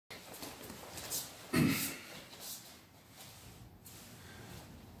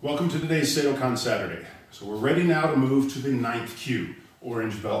Welcome to today's Seidokan Saturday. So we're ready now to move to the 9th kyu,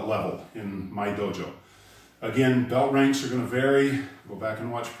 orange belt level in my dojo. Again, belt ranks are going to vary. Go back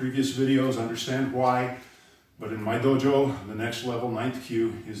and watch previous videos, understand why. But in my dojo, the next level, 9th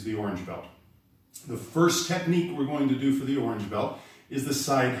kyu, is the orange belt. The first technique we're going to do for the orange belt is the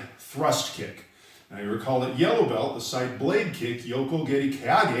side thrust kick. Now you recall at yellow belt, the side blade kick, Yoko Geri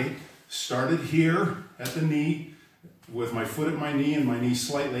Kekomi, started here at the knee, with my foot at my knee and my knee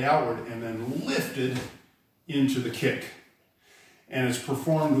slightly outward, and then lifted into the kick. And it's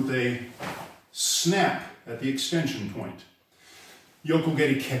performed with a snap at the extension point. Yoko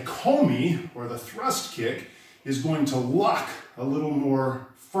Geri Kekomi, or the thrust kick, is going to lock a little more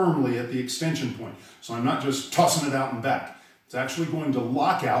firmly at the extension point. So I'm not just tossing it out and back. It's actually going to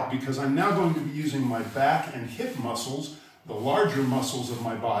lock out because I'm now going to be using my back and hip muscles, the larger muscles of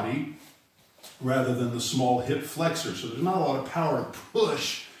my body, rather than the small hip flexor. So there's not a lot of power to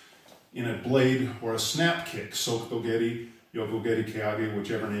push in a blade or a snap kick. Yoko Geri Kekomi,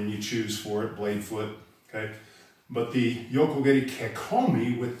 whichever name you choose for it, blade foot, okay? But the Yoko Geri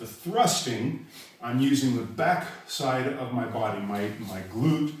Kekomi, with the thrusting, I'm using the back side of my body, my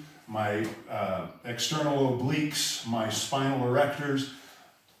glute, my external obliques, my spinal erectors.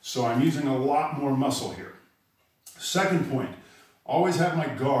 So I'm using a lot more muscle here. Second point, always have my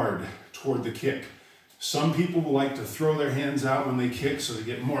guard toward the kick. Some people will like to throw their hands out when they kick so they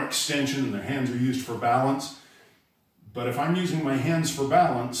get more extension and their hands are used for balance. But if I'm using my hands for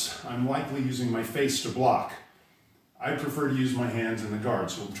balance, I'm likely using my face to block. I prefer to use my hands in the guard.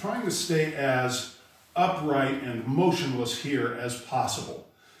 So I'm trying to stay as upright and motionless here as possible.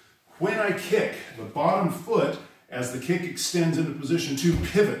 When I kick, the bottom foot, as the kick extends into position 2,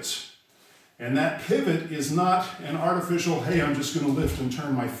 pivots. And that pivot is not an artificial, hey, I'm just going to lift and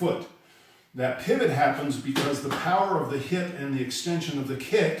turn my foot. That pivot happens because the power of the hip and the extension of the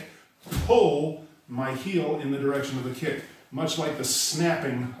kick pull my heel in the direction of the kick. Much like the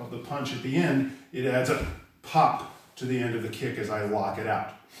snapping of the punch at the end, it adds a pop to the end of the kick as I lock it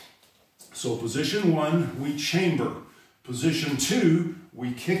out. So position 1, we chamber. Position 2,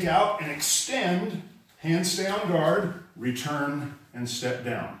 we kick out and extend, hands stay on guard, return and step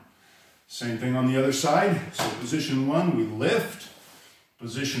down. Same thing on the other side. So position 1, we lift.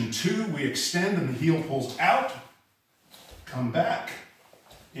 Position 2, we extend and the heel pulls out, come back,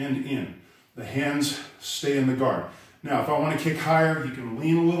 and in. The hands stay in the guard. Now, if I want to kick higher, you can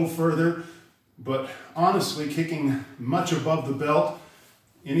lean a little further, but honestly, kicking much above the belt,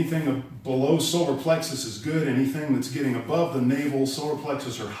 anything below solar plexus is good. Anything that's getting above the navel, solar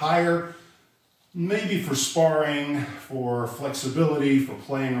plexus or higher, maybe for sparring, for flexibility, for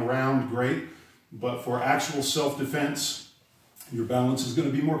playing around, great. But for actual self-defense, your balance is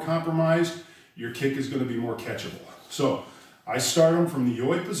going to be more compromised. Your kick is going to be more catchable. So I start them from the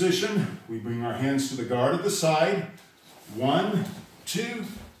yoi position. We bring our hands to the guard at the side. 1, 2,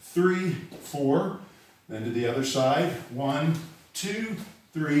 3, 4. Then to the other side. 1, 2,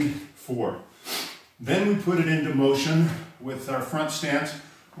 3, 4. Then we put it into motion with our front stance,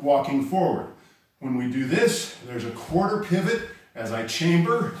 walking forward. When we do this, there's a quarter pivot as I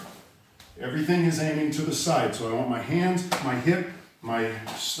chamber. Everything is aiming to the side. So I want my hands, my hip, my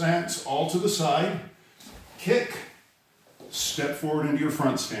stance all to the side. Kick, step forward into your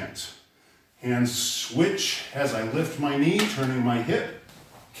front stance. Hands switch as I lift my knee, turning my hip,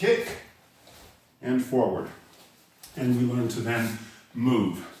 kick, and forward. And we learn to then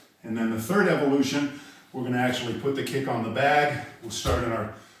move. And then the third evolution, we're going to actually put the kick on the bag. We'll start in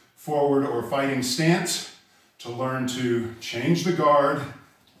our forward or fighting stance to learn to change the guard,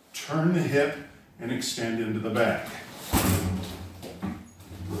 turn the hip, and extend into the bag.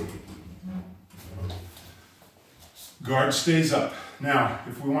 Guard stays up. Now,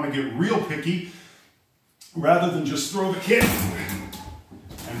 if we want to get real picky, rather than just throw the kick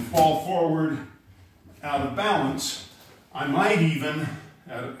and fall forward out of balance, I might even,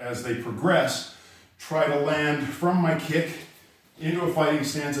 as they progress, try to land from my kick into a fighting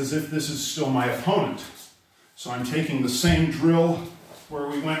stance as if this is still my opponent. So I'm taking the same drill where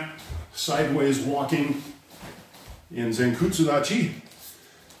we went sideways walking in Zenkutsudachi.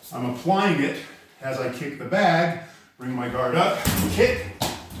 I'm applying it as I kick the bag, bring my guard up, kick,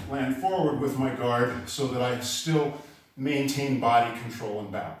 land forward with my guard so that I still maintain body control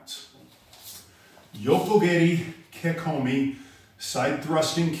and balance. Yoko Geri Kekomi, side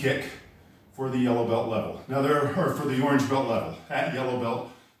thrusting kick for the yellow belt level. Now for the orange belt level, at yellow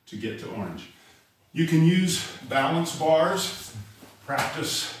belt to get to orange. You can use balance bars,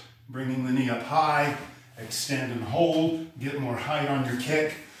 practice bringing the knee up high, extend and hold, get more height on your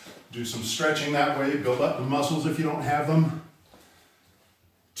kick, do some stretching that way, build up the muscles if you don't have them.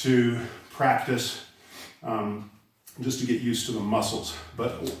 to practice, just to get used to the muscles.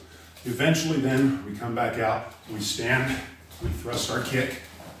 But eventually then we come back out, we stand, we thrust our kick,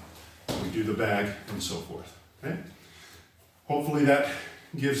 we do the bag, and so forth. Okay? Hopefully that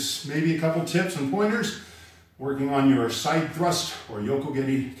gives maybe a couple tips and pointers working on your side thrust or Yoko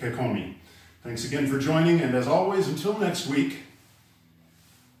Geri Kekomi. Thanks again for joining, and as always, until next week,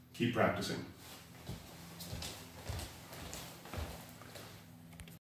 keep practicing.